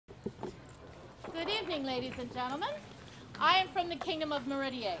Good evening, ladies and gentlemen. I am from the kingdom of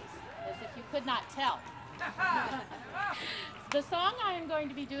Meridies, as if you could not tell. The song I am going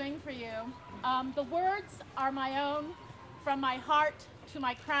to be doing for you, the words are my own, from my heart to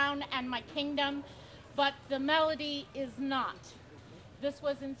my crown and my kingdom, but the melody is not. This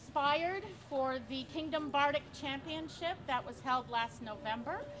was inspired for the Kingdom Bardic Championship that was held last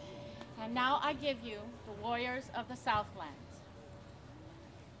November, and now I give you the Warriors of the Southland.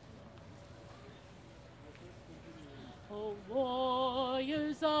 Oh,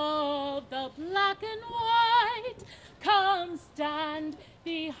 warriors of the black and white, come stand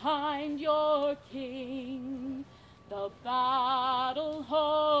behind your king. The battle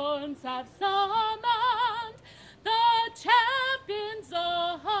horns have summoned the champions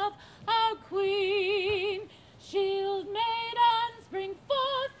of our queen. Shield maidens bring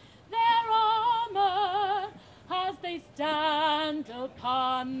forth their armor as they stand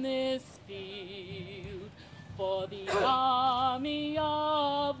upon this field. For the army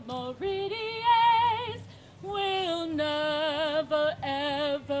of Meridies will never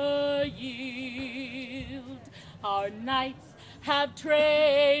ever yield. Our knights have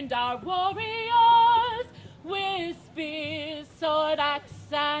trained our warriors with spear, sword,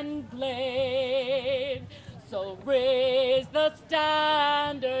 axe, and glaive. So raise the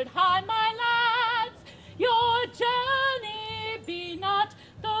standard high, my lads, your journey be not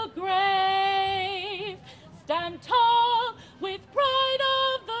the grave. Stand tall with pride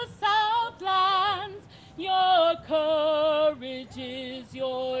of the Southlands, your courage is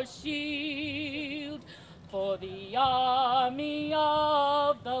your shield. For the army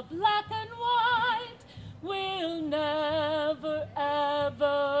of the black and white will never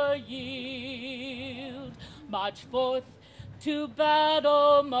ever yield. March forth to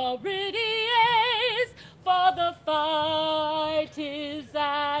battle, Meridies, for the fight is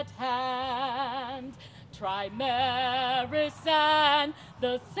at hand. Try Maris and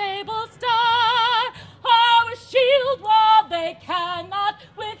the sable star, our shield wall they cannot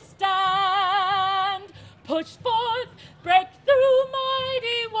withstand. Push forth, break through,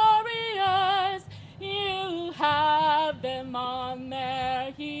 mighty warriors, you have them on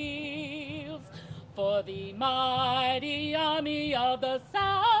their heels. For the mighty army of the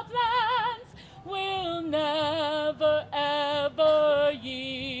Southlands will never ever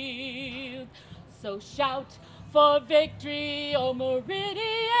yield. So shout for victory, O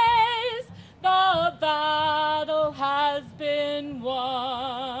Meridies, the battle has been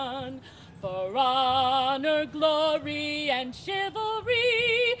won. For honor, glory, and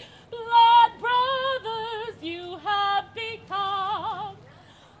chivalry, blood brothers you have become.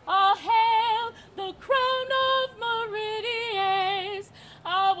 All hail the crown of Meridies,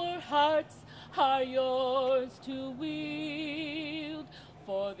 our hearts are yours to wield.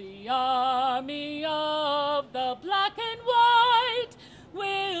 For the army of the black and white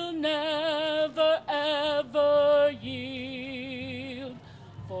will never ever yield.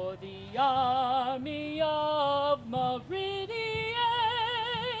 For the army of Meridies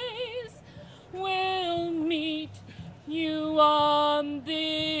will meet you on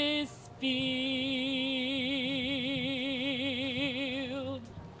this field.